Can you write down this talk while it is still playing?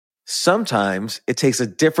Sometimes it takes a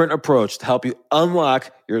different approach to help you unlock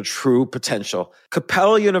your true potential.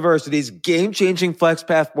 Capella University's game-changing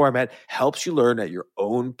FlexPath format helps you learn at your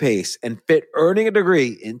own pace and fit earning a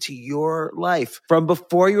degree into your life. From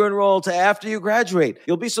before you enroll to after you graduate,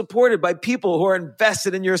 you'll be supported by people who are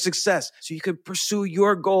invested in your success so you can pursue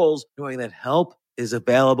your goals knowing that help is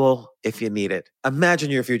available if you need it. Imagine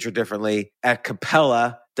your future differently at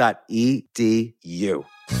capella.edu.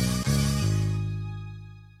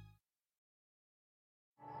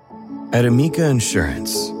 At Amica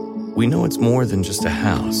Insurance, we know it's more than just a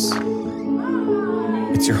house.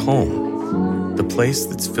 It's your home, the place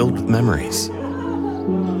that's filled with memories.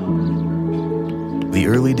 The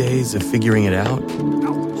early days of figuring it out,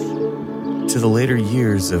 to the later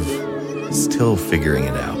years of still figuring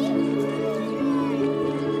it out.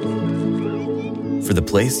 For the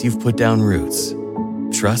place you've put down roots,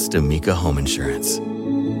 trust Amica Home Insurance.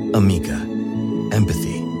 Amica,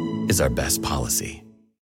 empathy is our best policy.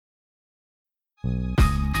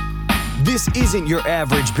 This isn't your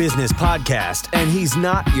average business podcast, and he's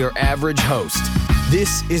not your average host.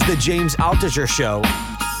 This is the James Altucher Show.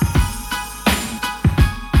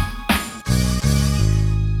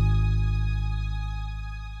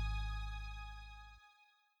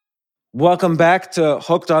 Welcome back to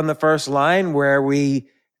Hooked on the First Line, where we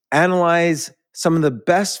analyze some of the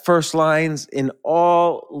best first lines in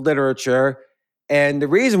all literature. And the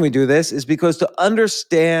reason we do this is because to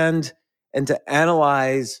understand and to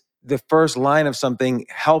analyze the first line of something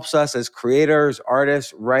helps us as creators,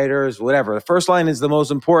 artists, writers, whatever. The first line is the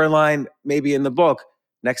most important line maybe in the book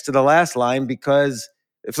next to the last line, because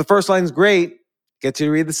if the first line's great, get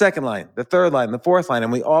to read the second line, the third line, the fourth line.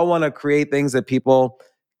 And we all want to create things that people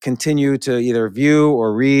continue to either view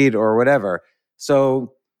or read or whatever.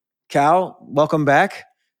 So, Cal, welcome back.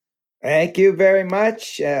 Thank you very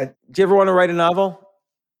much. Do you ever want to write a novel?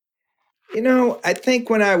 I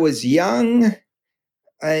think when I was young,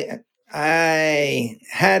 I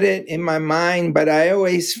had it in my mind, but I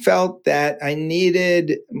always felt that I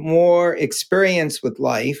needed more experience with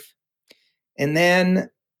life. And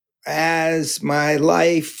then as my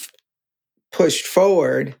life pushed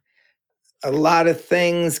forward, a lot of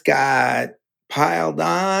things got piled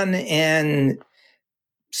on. And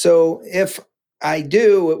so if I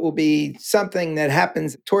do, it will be something that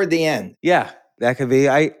happens toward the end. Yeah, that could be.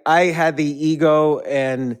 I had the ego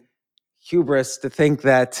and hubris to think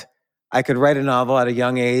that I could write a novel at a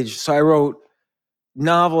young age. So I wrote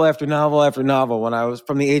novel after novel after novel when I was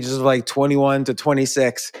from the ages of like 21 to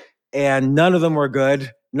 26. And none of them were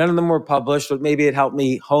good. None of them were published, but maybe it helped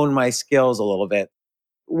me hone my skills a little bit.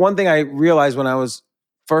 One thing I realized when I was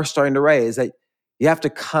first starting to write is that you have to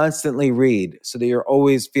constantly read so that you're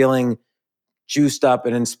always feeling juiced up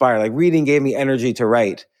and inspired. Like reading gave me energy to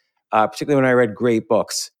write, particularly when I read great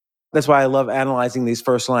books. That's why I love analyzing these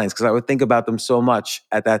first lines, because I would think about them so much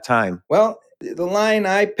at that time. Well, the line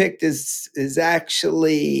I picked is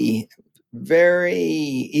actually very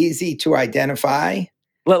easy to identify.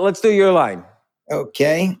 Let's do your line.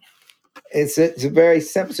 Okay. It's a very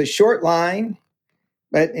simple, it's a short line,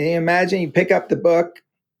 but imagine you pick up the book.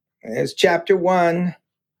 There's chapter 1,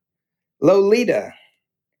 Lolita,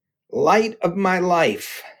 light of my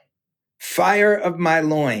life, fire of my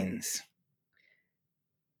loins.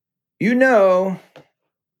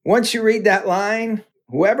 Once you read that line,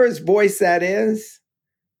 whoever's voice that is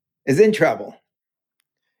in trouble.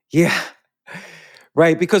 Yeah,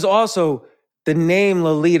 right. Because also the name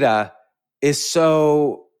Lolita is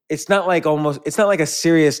so, it's not like a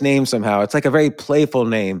serious name somehow. It's like a very playful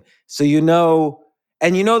name. So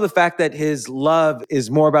the fact that his love is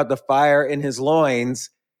more about the fire in his loins,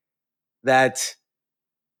 that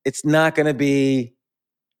it's not going to be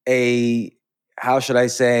a, how should I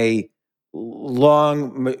say,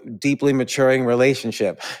 long, deeply maturing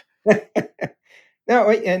relationship. No,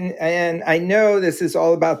 and I know this is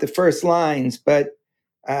all about the first lines, but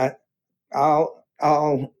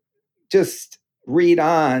I'll just read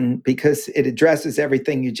on because it addresses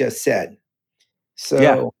everything you just said. So,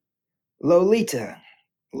 yeah. Lolita,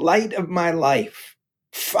 light of my life,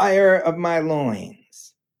 fire of my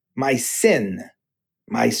loins, my sin,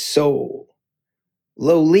 my soul.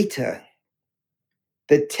 Lolita,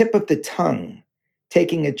 the tip of the tongue,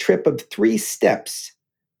 taking a trip of 3 steps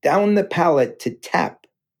down the palate to tap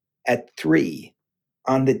at 3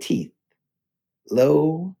 on the teeth.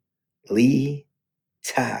 Lolita.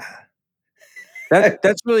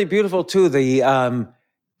 That's really beautiful too. The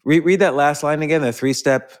read that last line again, the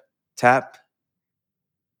 3-step tap.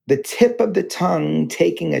 The tip of the tongue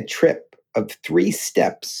taking a trip of 3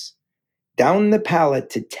 steps down the palate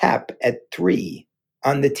to tap at 3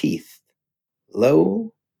 on the teeth.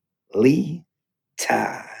 Lolita.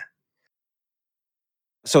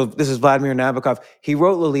 So this is Vladimir Nabokov. He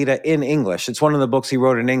wrote Lolita in English. It's one of the books he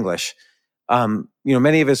wrote in English.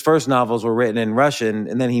 Many of his first novels were written in Russian,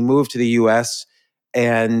 and then he moved to the U.S.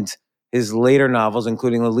 and his later novels,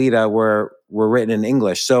 including Lolita, were written in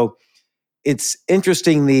English. So it's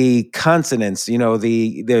interesting, the consonants,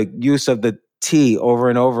 the use of the T over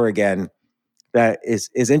and over again. That is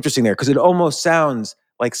interesting there, because it almost sounds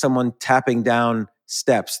like someone tapping down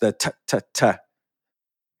steps. The t t t.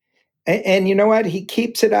 And you know what? He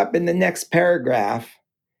keeps it up in the next paragraph.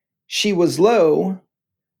 She was low,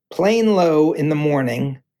 plain low in the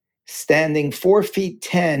morning, standing 4 feet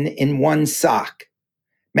 10 in one sock.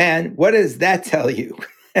 Man, what does that tell you?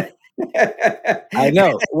 I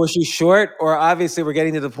know. Was she short, or obviously we're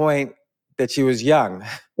getting to the point that she was young?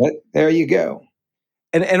 But there you go.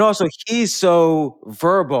 And also, he's so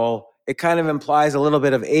verbal, it kind of implies a little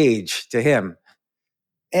bit of age to him.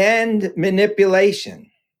 And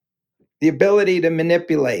manipulation, the ability to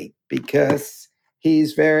manipulate, because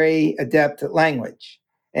he's very adept at language.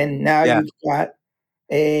 And now Yeah. you've got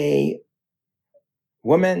a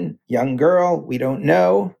woman, young girl, we don't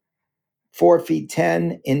know, 4 feet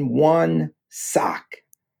 10 in one sock.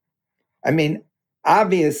 I mean,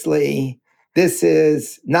 obviously, this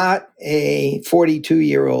is not a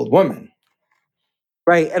 42-year-old woman.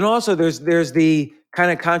 Right. And also there's the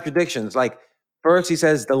kind of contradictions. Like, first he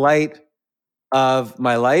says the light of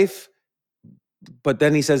my life, but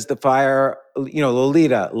then he says the fire,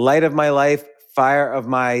 Lolita, light of my life, fire of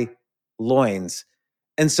my loins.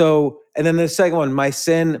 And then the second one, my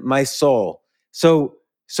sin, my soul. So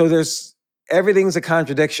there's, everything's a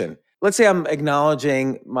contradiction. Let's say I'm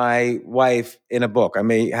acknowledging my wife in a book. I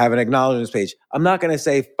may have an acknowledgments page. I'm not going to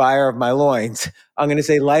say fire of my loins. I'm going to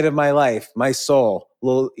say light of my life, my soul,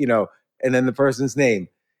 and then the person's name.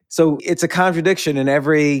 So it's a contradiction in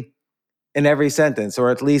every sentence, or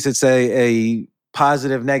at least it's a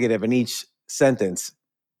positive, negative in each sentence.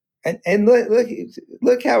 And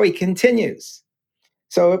look how he continues.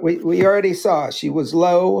 So we already saw she was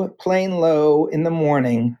low, plain low in the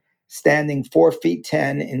morning, standing 4 feet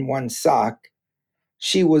 10 in one sock.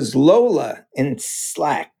 She was Lola in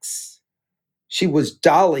slacks. She was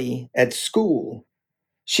Dolly at school.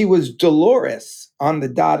 She was Dolores on the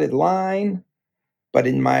dotted line, but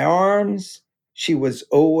in my arms, she was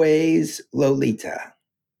always Lolita.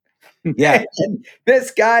 Yeah. Man,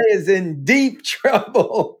 this guy is in deep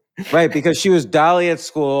trouble. Right, because she was Dolly at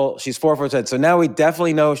school. She's 4'10". So now we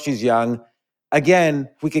definitely know she's young. Again,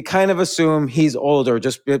 we could kind of assume he's older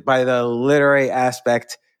just by the literary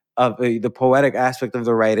aspect of the poetic aspect of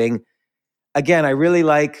the writing. Again, I really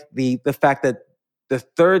like the fact that the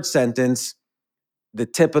third sentence, the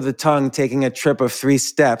tip of the tongue taking a trip of 3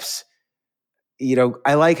 steps,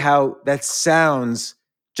 I like how that sounds,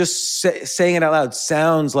 just saying it out loud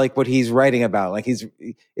sounds like what he's writing about. Like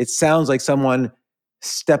it sounds like someone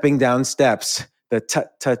stepping down steps, the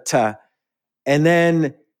ta. And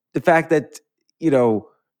then the fact that,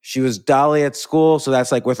 she was Dolly at school. So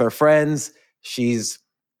that's like with her friends. She's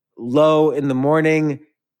low in the morning,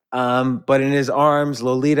 but in his arms,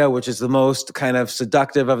 Lolita, which is the most kind of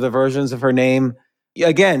seductive of the versions of her name.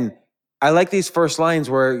 Again, I like these first lines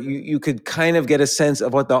where you could kind of get a sense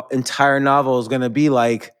of what the entire novel is going to be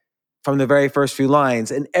like from the very first few lines.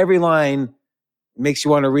 And every line makes you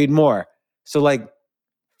want to read more. So like,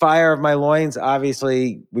 fire of my loins,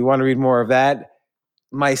 obviously we want to read more of that.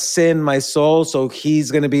 My sin, my soul. So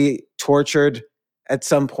he's going to be tortured at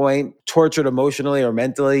some point, tortured emotionally or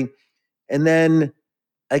mentally. And then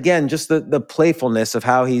again, just the playfulness of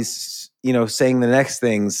how he's, saying the next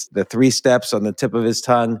things, the 3 steps on the tip of his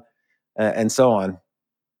tongue, and so on.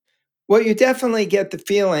 Well, you definitely get the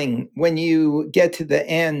feeling when you get to the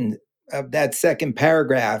end of that second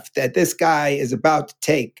paragraph that this guy is about to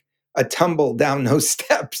take a tumble down those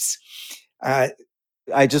steps.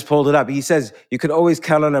 I just pulled it up. He says, you could always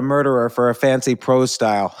count on a murderer for a fancy prose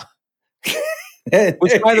style.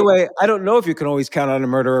 Which, by the way, I don't know if you can always count on a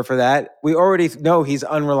murderer for that. We already know he's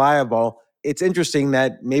unreliable. It's interesting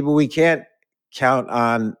that maybe we can't count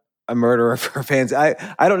on a murderer for fancy. I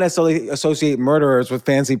don't necessarily associate murderers with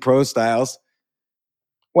fancy prose styles.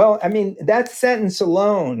 Well, I mean, that sentence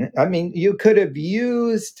alone, I mean, you could have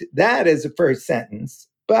used that as a first sentence,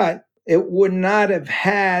 but it would not have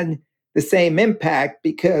had the same impact,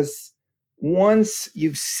 because once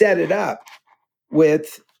you've set it up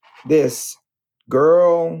with this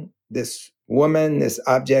girl, this woman, this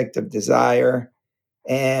object of desire,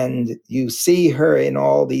 and you see her in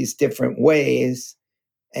all these different ways,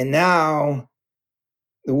 and now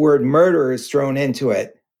the word murder is thrown into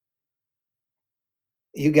it,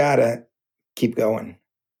 you gotta keep going.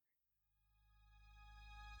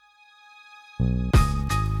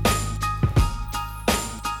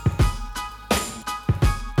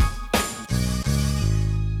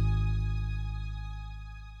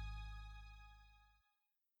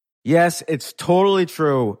 Yes, it's totally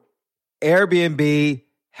true. Airbnb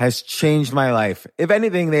has changed my life. If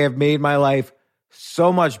anything, they have made my life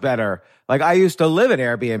so much better. Like I used to live in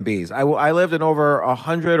Airbnbs. I lived in over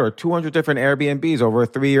 100 or 200 different Airbnbs over a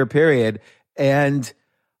 3-year period. And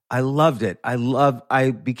I loved it.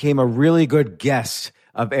 I became a really good guest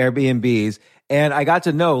of Airbnbs and I got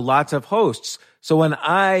to know lots of hosts. So when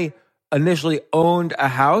I initially owned a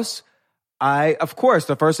house, of course,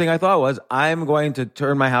 the first thing I thought was, I'm going to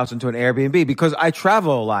turn my house into an Airbnb because I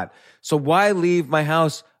travel a lot. So why leave my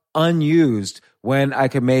house unused when I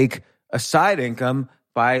can make a side income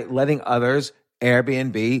by letting others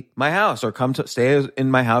Airbnb my house or come to stay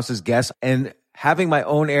in my house as guests? And having my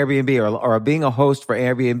own Airbnb or being a host for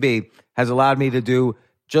Airbnb has allowed me to do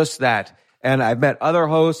just that. And I've met other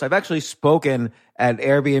hosts. I've actually spoken at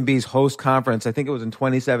Airbnb's host conference. I think it was in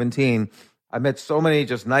 2017. I met so many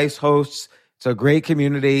just nice hosts. It's a great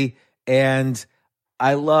community. And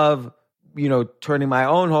I love, turning my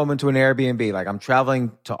own home into an Airbnb. Like I'm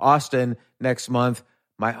traveling to Austin next month.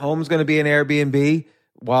 My home's going to be an Airbnb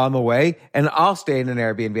while I'm away, and I'll stay in an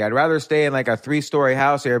Airbnb. I'd rather stay in like a 3-story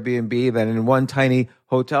house Airbnb than in one tiny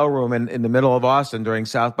hotel room in the middle of Austin during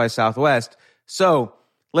South by Southwest. So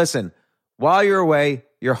listen, while you're away,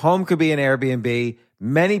 your home could be an Airbnb.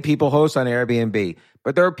 Many people host on Airbnb,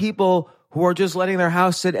 but there are people who are just letting their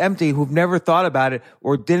house sit empty, who've never thought about it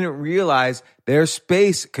or didn't realize their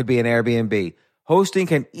space could be an Airbnb. Hosting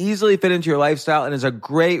can easily fit into your lifestyle and is a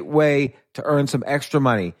great way to earn some extra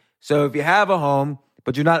money. So if you have a home,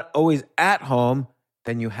 but you're not always at home,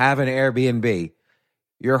 then you have an Airbnb.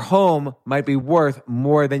 Your home might be worth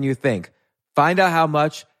more than you think. Find out how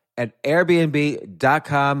much at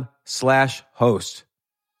airbnb.com/host.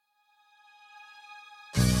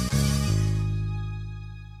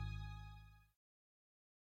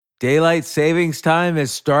 Daylight savings time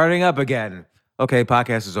is starting up again. Okay,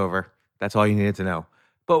 podcast is over. That's all you needed to know.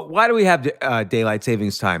 But why do we have daylight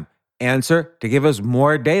savings time? Answer: to give us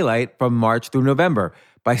more daylight from March through November.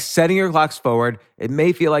 By setting your clocks forward, it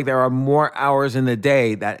may feel like there are more hours in the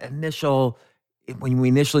day when we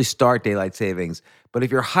initially start daylight savings. But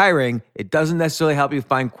if you're hiring, it doesn't necessarily help you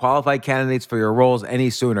find qualified candidates for your roles any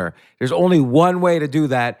sooner. There's only one way to do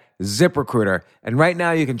that: ZipRecruiter. And right now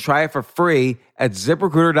you can try it for free at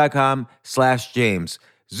ZipRecruiter.com/James.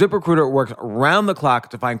 ZipRecruiter works around the clock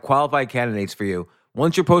to find qualified candidates for you.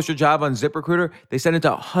 Once you post your job on ZipRecruiter, they send it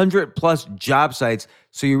to 100 plus job sites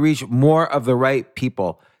so you reach more of the right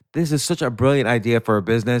people. This is such a brilliant idea for a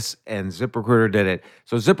business, and ZipRecruiter did it.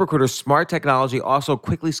 So ZipRecruiter's smart technology also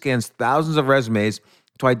quickly scans thousands of resumes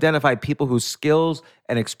to identify people whose skills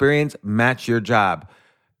and experience match your job.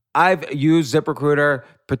 I've used ZipRecruiter,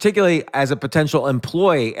 particularly as a potential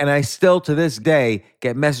employee, and I still to this day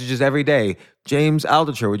get messages every day. James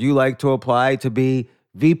Altucher, would you like to apply to be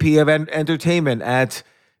VP of Entertainment at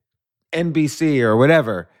NBC or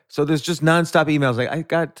whatever? So there's just nonstop emails. Like I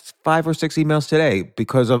got 5 or 6 emails today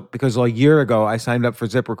because a year ago I signed up for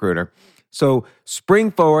ZipRecruiter. So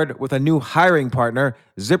spring forward with a new hiring partner,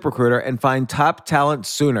 ZipRecruiter, and find top talent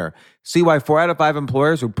sooner. See why 4 out of 5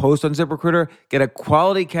 employers who post on ZipRecruiter get a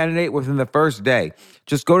quality candidate within the first day.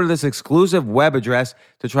 Just go to this exclusive web address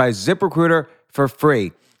to try ZipRecruiter for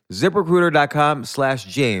free.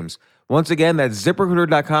 ZipRecruiter.com/James. Once again, that's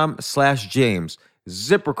ZipRecruiter.com/James.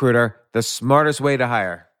 ZipRecruiter, the smartest way to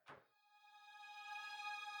hire.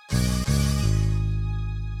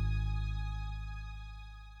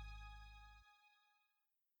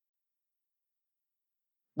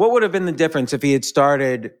 What would have been the difference if he had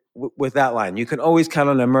started with that line? You can always count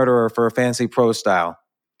on a murderer for a fancy prose style.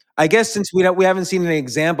 I guess since we haven't seen an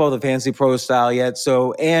example of the fancy prose style yet,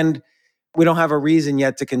 and we don't have a reason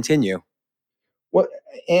yet to continue. Well,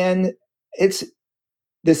 and it's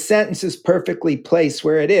the sentence is perfectly placed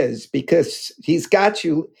where it is because he's got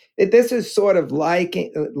you. This is sort of like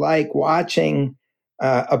watching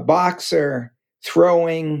a boxer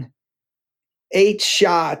throwing 8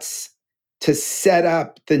 shots to set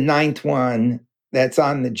up the 9th one that's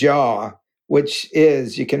on the jaw, which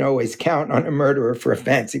is you can always count on a murderer for a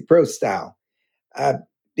fancy prose style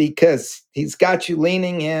because he's got you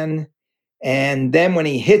leaning in. And then when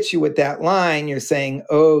he hits you with that line, you're saying,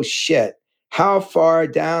 oh, shit, how far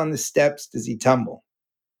down the steps does he tumble?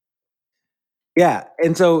 Yeah.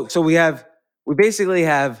 And so we basically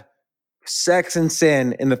have sex and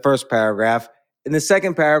sin in the first paragraph. In the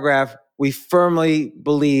second paragraph, we firmly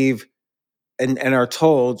believe and are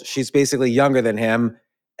told she's basically younger than him.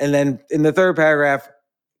 And then in the third paragraph,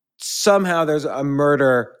 somehow there's a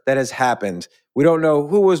murder that has happened. We don't know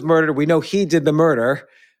who was murdered. We know he did the murder,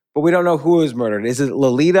 but we don't know who was murdered. Is it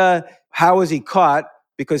Lolita? How was he caught?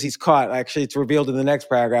 because he's caught. Actually, it's revealed in the next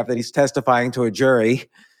paragraph that he's testifying to a jury.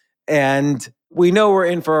 And we know we're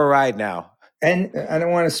in for a ride now. And I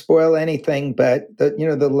don't want to spoil anything, but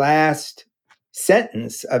the last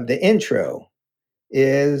sentence of the intro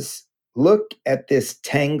is, "Look at this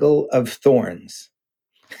tangle of thorns."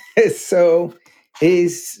 So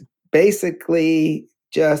he's basically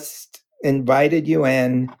just invited you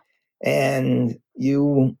in, and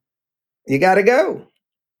you got to go.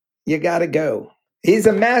 You got to go. He's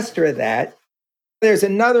a master of that. There's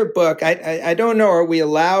another book. I don't know. Are we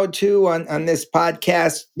allowed to on this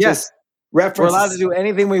podcast? Yes. Just reference. We're allowed to do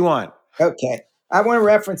anything we want. Okay. I want to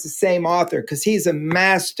reference the same author because he's a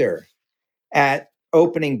master at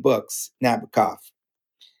opening books, Nabokov.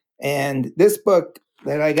 And this book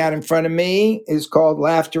that I got in front of me is called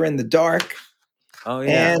Laughter in the Dark. Oh,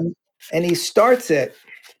 yeah. And he starts it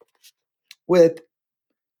with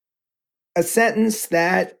a sentence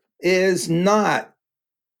that is not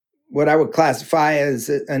what I would classify as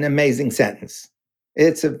an amazing sentence.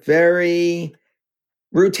 It's a very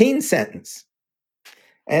routine sentence.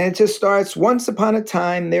 And it just starts, "Once upon a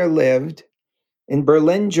time there lived in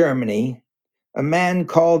Berlin, Germany, a man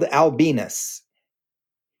called Albinus."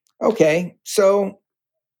 Okay, so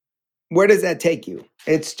where does that take you?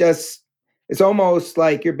 It's almost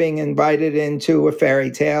like you're being invited into a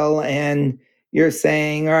fairy tale and you're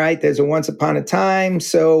saying, all right, there's a once upon a time,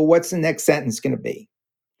 so what's the next sentence going to be?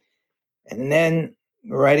 And then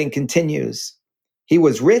the writing continues. "He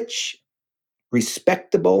was rich,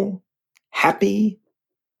 respectable, happy.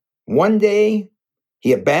 One day,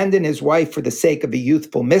 he abandoned his wife for the sake of a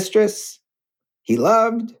youthful mistress. He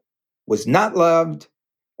loved, was not loved,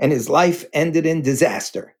 and his life ended in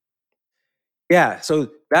disaster." Yeah. So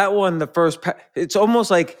that one, it's almost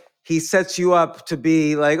like he sets you up to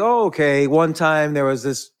be like, oh, okay, one time there was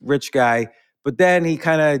this rich guy, but then he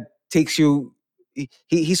kind of takes you,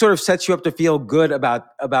 he sort of sets you up to feel good about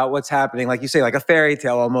what's happening. Like you say, like a fairy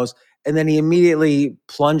tale almost. And then he immediately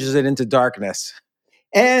plunges it into darkness.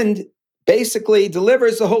 And basically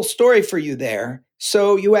delivers the whole story for you there.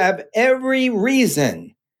 So you have every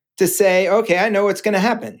reason to say, okay, I know what's going to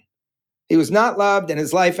happen. He was not loved and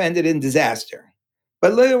his life ended in disaster.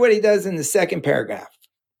 But look at what he does in the second paragraph.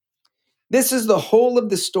 "This is the whole of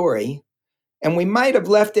the story, and we might have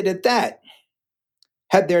left it at that,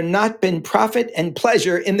 had there not been profit and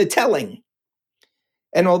pleasure in the telling.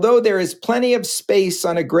 And although there is plenty of space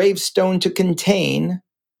on a gravestone to contain,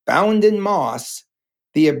 bound in moss,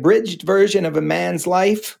 the abridged version of a man's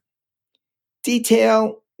life,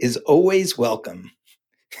 detail is always welcome."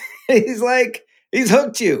 He's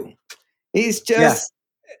hooked you. He's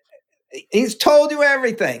told you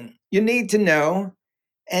everything you need to know.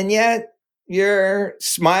 And yet you're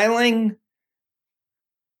smiling.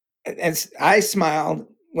 And I smiled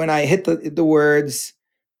when I hit the words,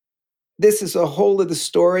 "This is a whole of the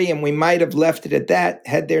story, and we might have left it at that,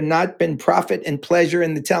 had there not been profit and pleasure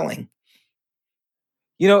in the telling."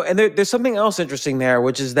 And there's something else interesting there,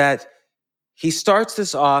 which is that he starts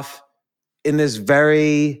this off in this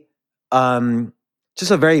very,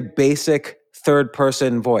 just a very basic third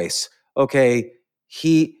person voice. Okay,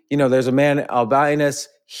 there's a man, Albinus,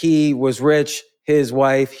 he was rich, his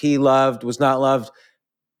wife, he loved, was not loved.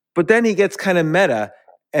 But then he gets kind of meta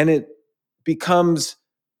and it becomes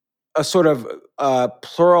a sort of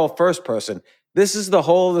plural first person. This is the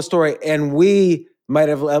whole of the story, and we might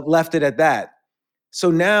have left it at that.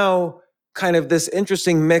 So now, kind of this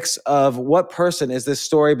interesting mix of what person is this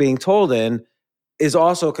story being told in is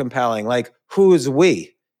also compelling. Like, who is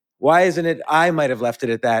we? Why isn't it I might have left it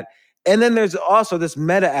at that? And then there's also this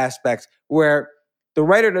meta aspect where the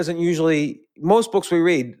writer doesn't usually, most books we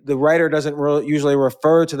read, the writer doesn't usually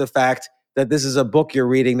refer to the fact that this is a book you're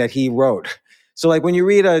reading that he wrote. So like when you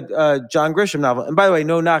read a John Grisham novel, and by the way,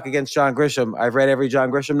 no knock against John Grisham. I've read every John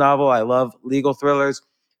Grisham novel. I love legal thrillers.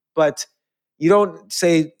 But you don't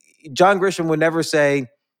say, John Grisham would never say,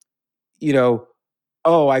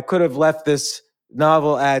 oh, I could have left this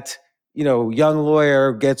novel at, young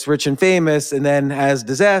lawyer gets rich and famous and then has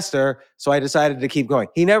disaster, so I decided to keep going.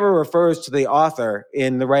 He never refers to the author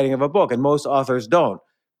in the writing of a book, and most authors don't.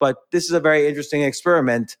 But this is a very interesting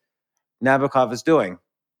experiment Nabokov is doing.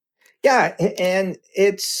 Yeah, and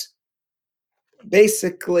it's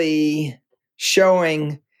basically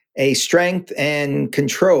showing a strength and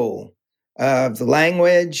control of the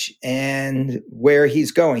language and where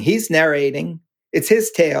he's going. He's narrating. It's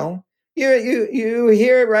his tale. You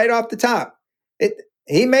hear it right off the top.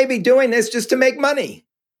 He may be doing this just to make money.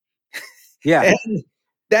 Yeah. And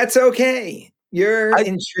that's okay. You're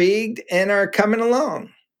intrigued and are coming along.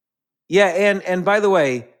 Yeah, and by the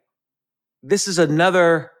way, this is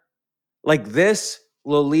another, like this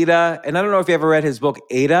Lolita, and I don't know if you ever read his book,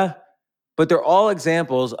 Ada, but they're all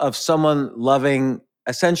examples of someone loving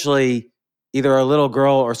essentially either a little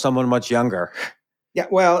girl or someone much younger. Yeah,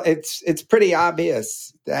 well, it's pretty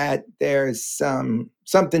obvious that there's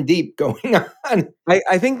something deep going on.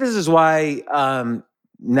 I think this is why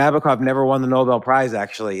Nabokov never won the Nobel Prize,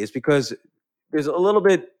 actually, is because there's a little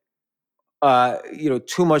bit,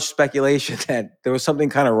 too much speculation that there was something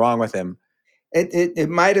kind of wrong with him. It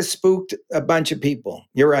might have spooked a bunch of people.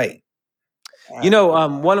 You're right.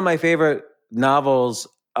 One of my favorite novels,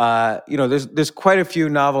 there's quite a few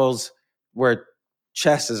novels where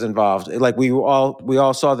chess is involved. Like we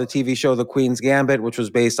all saw the TV show The Queen's Gambit, which was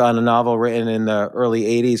based on a novel written in the early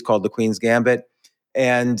 80s called The Queen's Gambit.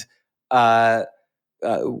 And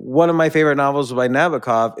one of my favorite novels by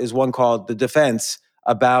Nabokov is one called The Defense,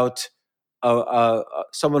 about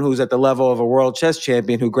someone who's at the level of a world chess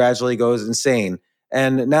champion who gradually goes insane.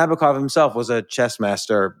 And Nabokov himself was a chess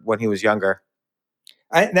master when he was younger.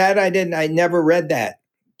 I didn't. I never read that.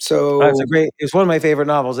 So it's one of my favorite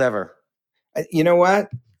novels ever. You know what?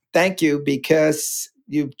 Thank you, because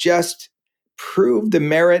you've just proved the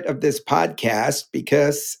merit of this podcast,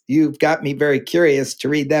 because you've got me very curious to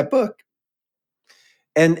read that book.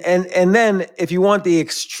 And then if you want the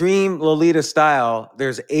extreme Lolita style,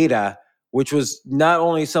 there's Ada, which was not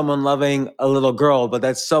only someone loving a little girl, but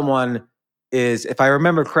that someone is, if I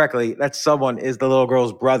remember correctly, that someone is the little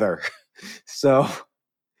girl's brother. So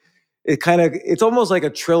it's almost like a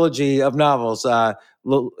trilogy of novels.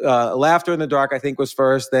 Laughter in the Dark, I think, was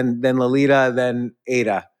first, then Lolita, then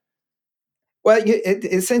Ada. Well,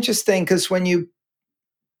 it's interesting because when you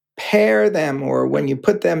pair them or when you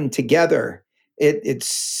put them together, it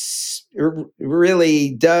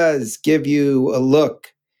really does give you a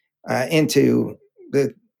look into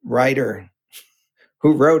the writer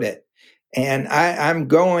who wrote it. And I'm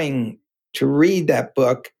going to read that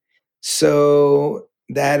book so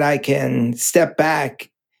that I can step back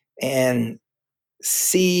and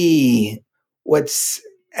see what's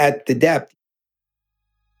at the depth.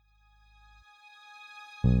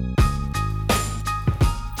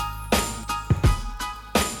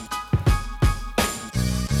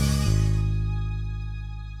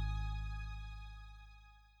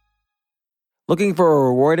 Looking for a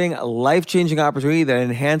rewarding, life-changing opportunity that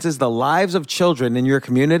enhances the lives of children in your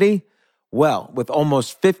community? Well, with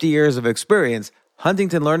almost 50 years of experience,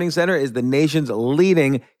 Huntington Learning Center is the nation's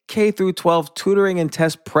leading K-12 tutoring and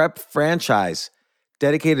test prep franchise,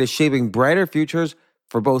 dedicated to shaping brighter futures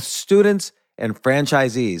for both students and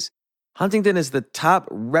franchisees. Huntington is the top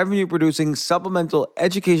revenue-producing supplemental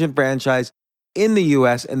education franchise in the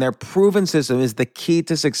U.S., and their proven system is the key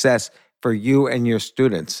to success for you and your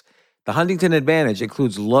students. The Huntington Advantage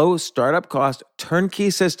includes low startup cost turnkey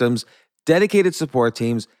systems, dedicated support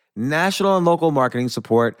teams, national and local marketing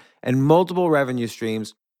support, and multiple revenue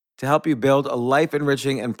streams to help you build a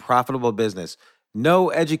life-enriching and profitable business. No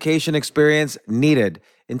education experience needed.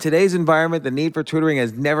 In today's environment, the need for tutoring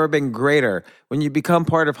has never been greater. When you become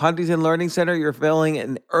part of Huntington Learning Center, you're filling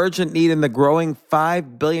an urgent need in the growing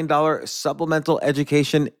 $5 billion supplemental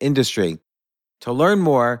education industry. To learn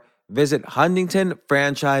more, visit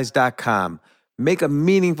huntingtonfranchise.com. Make a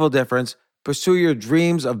meaningful difference, pursue your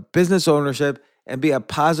dreams of business ownership, and be a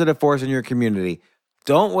positive force in your community.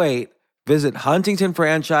 Don't wait. Visit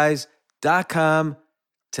huntingtonfranchise.com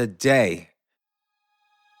today.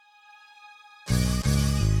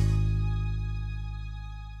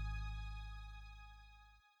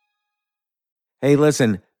 Hey,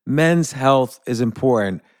 listen, men's health is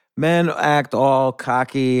important. Men act all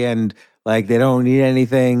cocky and like they don't need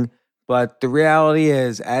anything. But the reality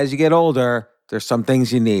is, as you get older, there's some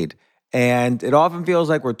things you need. And it often feels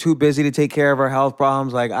like we're too busy to take care of our health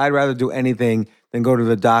problems. Like, I'd rather do anything than go to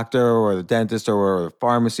the doctor or the dentist or the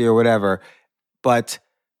pharmacy or whatever. But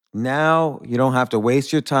now you don't have to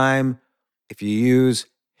waste your time if you use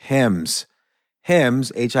Hims.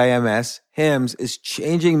 Hims, H-I-M-S, Hims is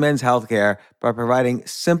changing men's healthcare by providing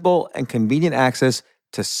simple and convenient access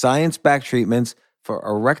to science-backed treatments for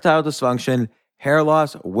erectile dysfunction, hair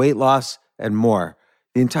loss, weight loss, and more.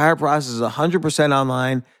 The entire process is 100%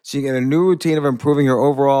 online, so you get a new routine of improving your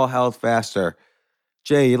overall health faster.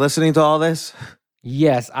 Jay, you listening to all this?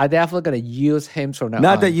 Yes, I definitely gonna use Hims from now on.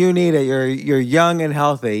 Not that you need it. You're young and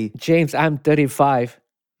healthy. James, I'm 35.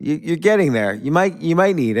 You're getting there. You might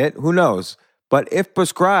need it. Who knows? But if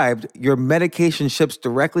prescribed, your medication ships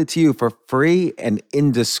directly to you for free and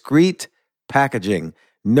in discreet packaging.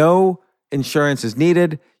 No insurance is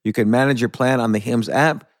needed. You can manage your plan on the Hims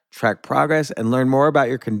app, track progress, and learn more about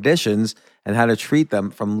your conditions and how to treat them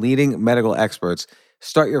from leading medical experts.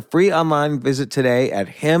 Start your free online visit today at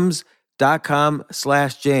hims.com/Jay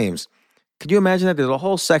hymns.com/James. Could you imagine that? There's a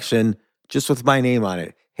whole section just with my name on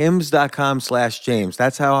it. hymns.com/James.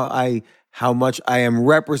 That's how much I am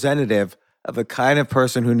representative of the kind of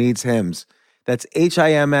person who needs hymns. That's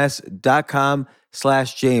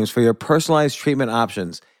HIMS.com/James for your personalized treatment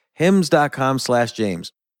options.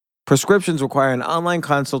 HIMS.com/James. Prescriptions require an online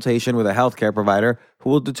consultation with a healthcare provider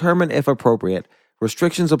who will determine if appropriate.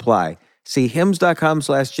 Restrictions apply. See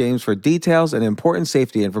HIMS.com/James for details and important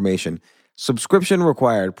safety information. Subscription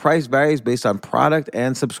required. Price varies based on product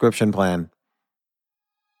and subscription plan.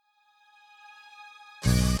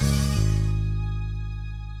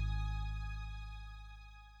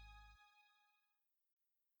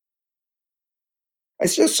 I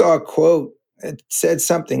just saw a quote that said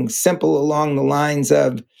something simple along the lines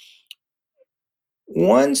of,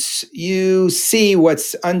 once you see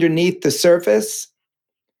what's underneath the surface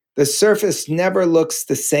never looks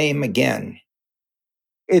the same again.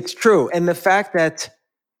 It's true. And the fact that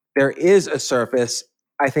there is a surface,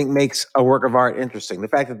 I think, makes a work of art interesting. The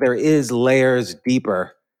fact that there is layers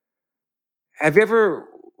deeper. Have you ever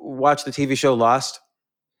watched the TV show Lost?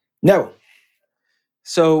 No.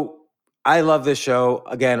 So I love this show.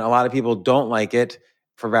 Again, a lot of people don't like it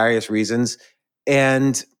for various reasons.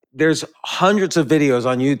 And there's hundreds of videos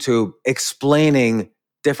on YouTube explaining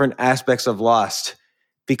different aspects of Lost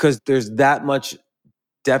because there's that much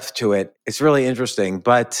depth to it. It's really interesting.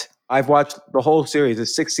 But I've watched the whole series.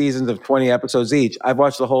 It's 6 seasons of 20 episodes each. I've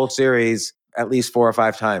watched the whole series at least 4 or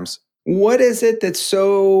 5 times. What is it that's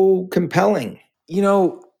so compelling? You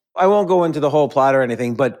know, I won't go into the whole plot or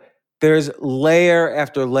anything, but there's layer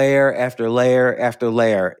after layer after layer after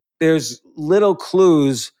layer. There's little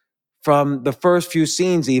clues from the first few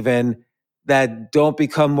scenes even that don't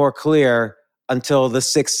become more clear until the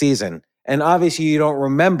 6th season. And obviously you don't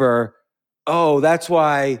remember, oh, that's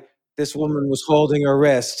why this woman was holding her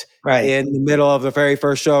wrist in the middle of the very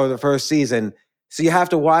first show of the first season. So you have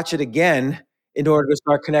to watch it again in order to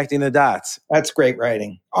start connecting the dots. That's great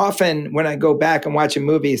writing. Often when I go back and watch a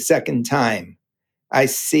movie a second time, I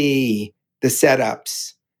see the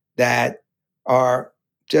setups that are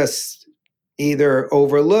just either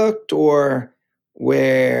overlooked or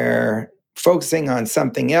we're focusing on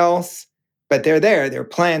something else, but they're there, they're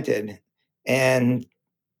planted, and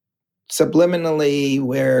subliminally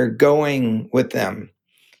we're going with them.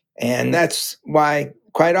 And that's why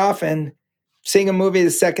quite often seeing a movie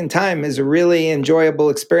the second time is a really enjoyable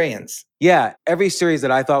experience. Yeah, every series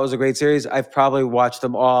that I thought was a great series, I've probably watched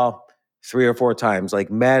them all 3 or 4 times.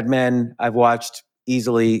 Like Mad Men, I've watched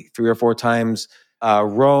easily 3 or 4 times.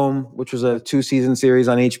 Rome, which was a 2-season series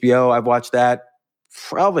on HBO, I've watched that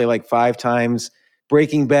probably like 5 times.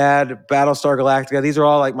 Breaking Bad, Battlestar Galactica, these are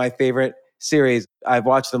all like my favorite series. I've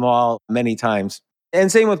watched them all many times.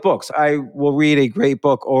 And same with books. I will read a great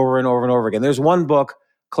book over and over and over again. There's one book,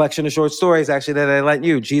 collection of short stories, actually, that I lent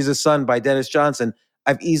you, Jesus' Son by Dennis Johnson.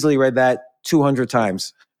 I've easily read that 200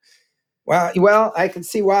 times. Well, I can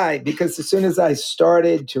see why, because as soon as I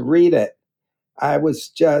started to read it, I was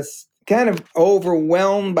just kind of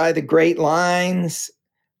overwhelmed by the great lines.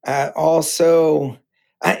 Also,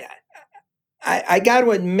 I got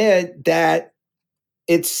to admit that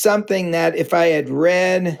it's something that if I had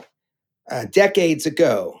read decades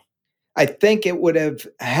ago, I think it would have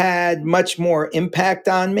had much more impact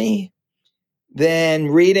on me than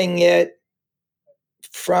reading it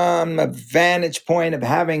from a vantage point of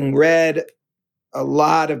having read a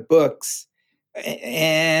lot of books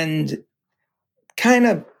and kind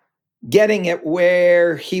of getting at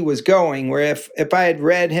where he was going, where if I had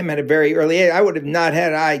read him at a very early age, I would have not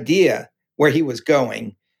had an idea where he was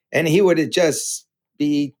going. And he would have just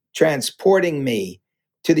be transporting me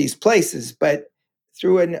to these places. But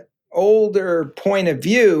through an older point of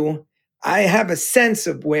view, I have a sense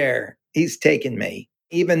of where he's taken me,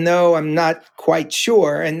 even though I'm not quite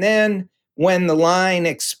sure. And then when the line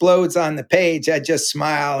explodes on the page, I just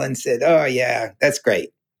smile and said, oh yeah, that's great.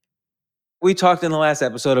 We talked in the last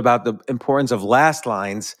episode about the importance of last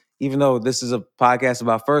lines, even though this is a podcast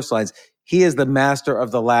about first lines. He is the master of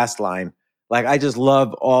the last line. Like, I just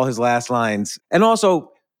love all his last lines. And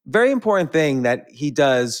also, very important thing that he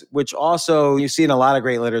does, which also you see in a lot of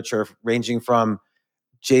great literature, ranging from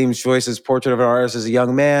James Joyce's Portrait of an Artist as a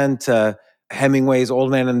Young Man to Hemingway's Old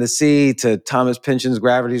Man and the Sea to Thomas Pynchon's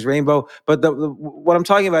Gravity's Rainbow. But what I'm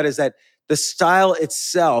talking about is that the style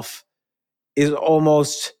itself is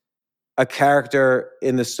almost a character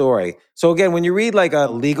in the story. So again, when you read like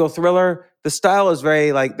a legal thriller, the style is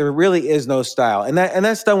very like, there really is no style. And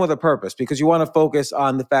that's done with a purpose, because you want to focus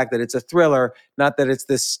on the fact that it's a thriller, not that it's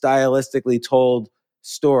this stylistically told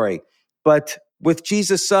story. But with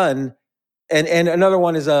Jesus' Son, And another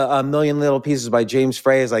one is a Million Little Pieces by James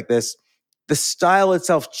Frey is like this. The style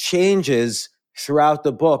itself changes throughout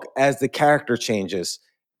the book as the character changes.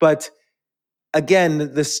 But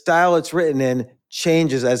again, the style it's written in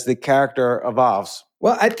changes as the character evolves.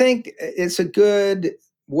 Well, I think it's a good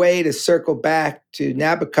way to circle back to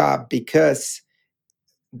Nabokov because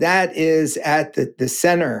that is at the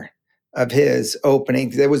center of his opening.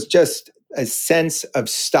 There was just a sense of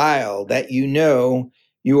style that you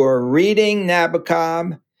are reading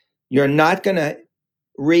Nabokov. You're not going to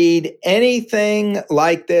read anything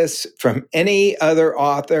like this from any other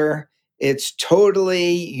author. It's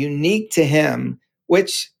totally unique to him,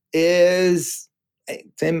 which is,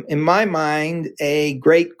 in my mind, a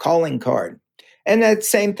great calling card. And that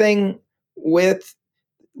same thing with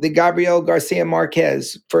the Gabriel Garcia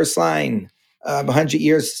Marquez first line of 100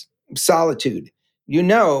 Years of Solitude.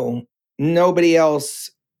 Nobody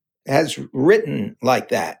else has written like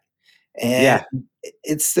that. And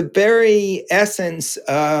it's the very essence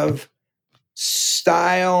of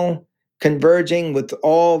style converging with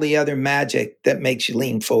all the other magic that makes you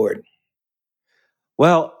lean forward.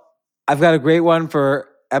 Well, I've got a great one for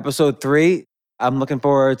episode 3. I'm looking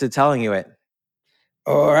forward to telling you it.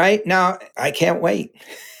 All right. Now, I can't wait.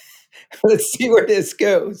 Let's see where this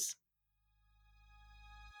goes.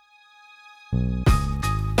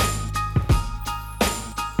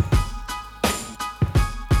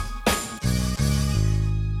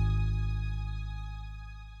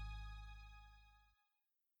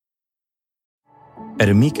 At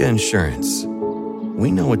Amica Insurance,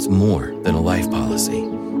 we know it's more than a life policy.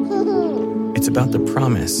 It's about the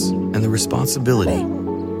promise and the responsibility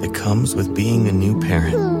that comes with being a new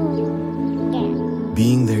parent.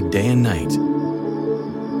 Being there day and night.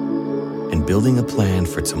 And building a plan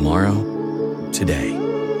for tomorrow, today.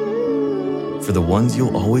 For the ones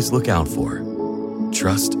you'll always look out for,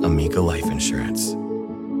 trust Amica Life Insurance.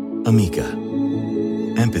 Amica.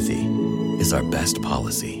 Empathy is our best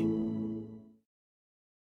policy.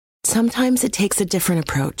 Sometimes it takes a different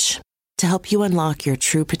approach to help you unlock your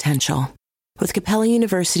true potential. With Capella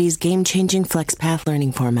University's game-changing FlexPath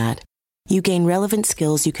learning format, you gain relevant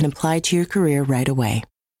skills you can apply to your career right away.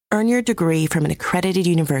 Earn your degree from an accredited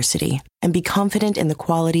university and be confident in the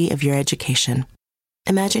quality of your education.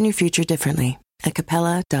 Imagine your future differently at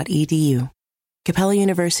capella.edu. Capella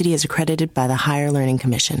University is accredited by the Higher Learning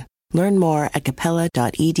Commission. Learn more at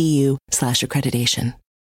capella.edu/accreditation.